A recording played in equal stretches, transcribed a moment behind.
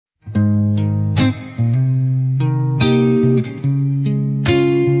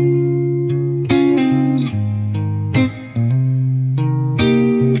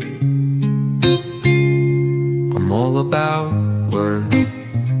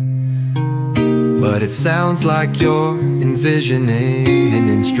but it sounds like you're envisioning an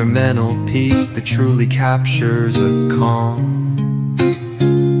instrumental piece that truly captures a calm,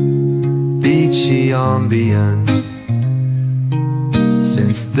 beachy ambience.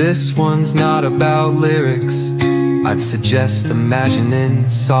 Since this one's not about lyrics, I'd suggest imagining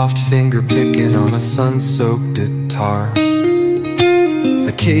soft finger picking on a sun-soaked guitar.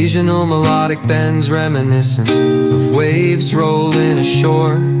 Occasional melodic bends reminiscent of waves rolling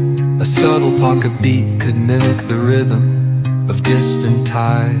ashore. A subtle pocket beat could mimic the rhythm of distant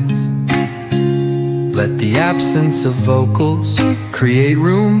tides. Let the absence of vocals create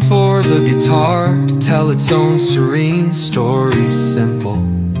room for the guitar to tell its own serene story, simple,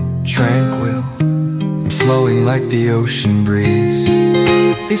 tranquil, and flowing like the ocean breeze.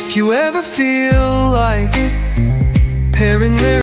 If you ever feel like pairing lyrics